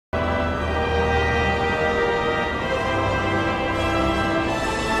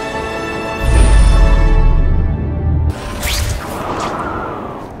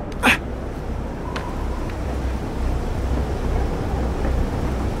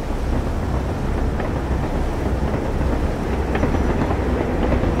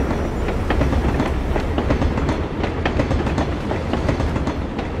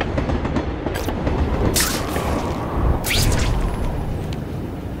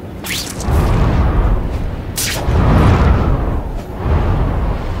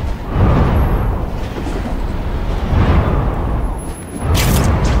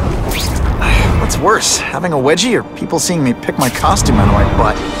worse, having a wedgie or people seeing me pick my costume out of my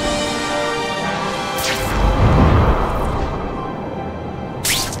butt?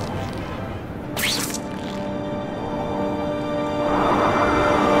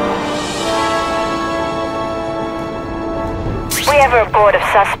 We have a report of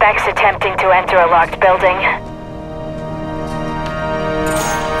suspects attempting to enter a locked building.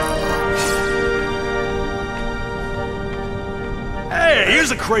 Hey,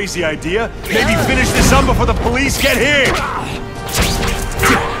 here's a crazy idea. Maybe finish this up before the police get here.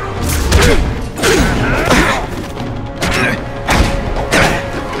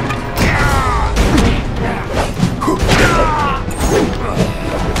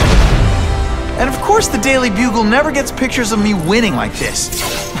 And of course the Daily Bugle never gets pictures of me winning like this.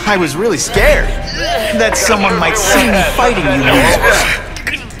 I was really scared that someone might see me fighting you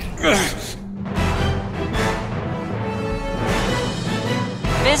losers.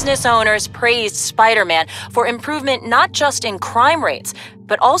 Business owners praised Spider-Man for improvement not just in crime rates,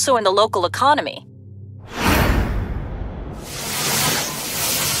 but also in the local economy.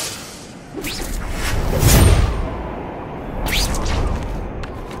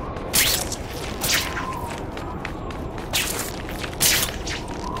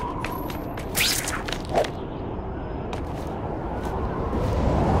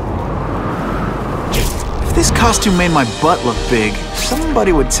 If this costume made my butt look big,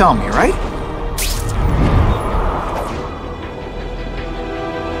 somebody would tell me, right?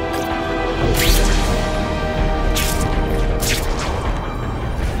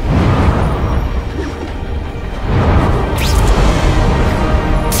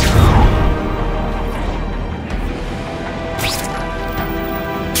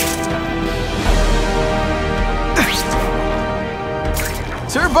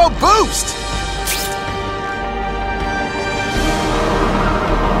 Turbo boost!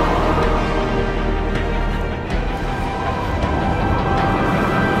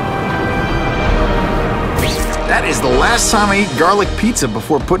 That is the last time I eat garlic pizza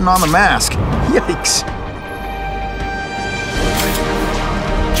before putting on the mask. Yikes.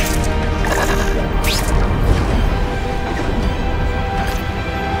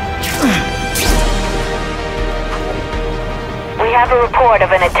 We have a report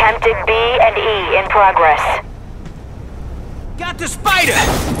of an attempted B&E in progress. Got the spider!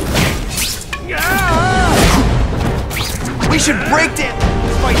 We should break it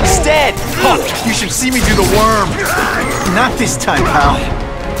instead. Huh, you should see me do the worm. Not this time, pal.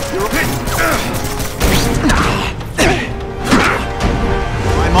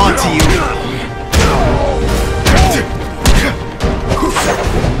 I'm on to you.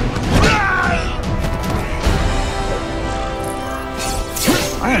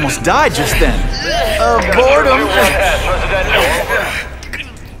 I almost died just then. Boredom.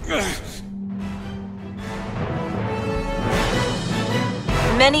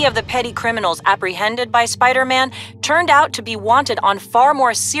 Many of the petty criminals apprehended by Spider-Man turned out to be wanted on far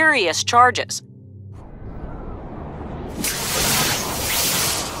more serious charges.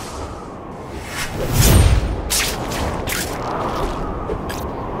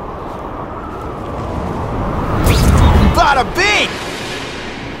 Bada bing!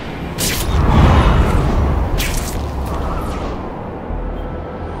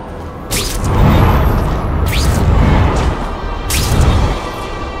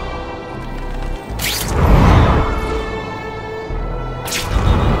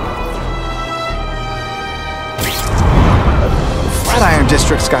 Flatiron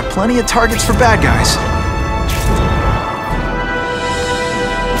District's got plenty of targets for bad guys.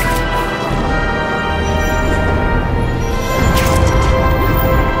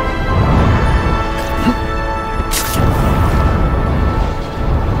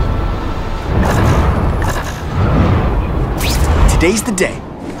 Today's the day.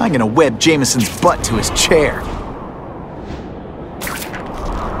 I'm gonna web Jameson's butt to his chair.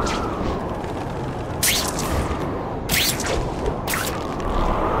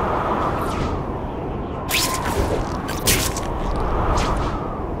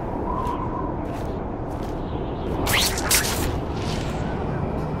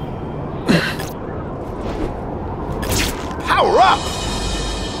 Power up!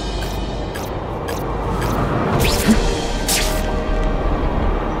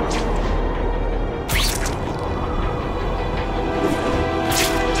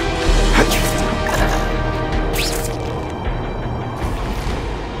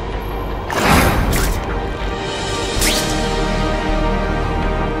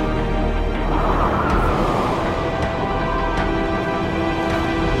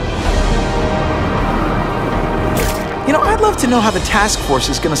 know how the task force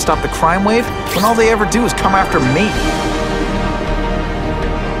is gonna stop the crime wave when all they ever do is come after me.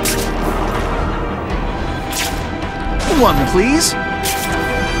 One, please.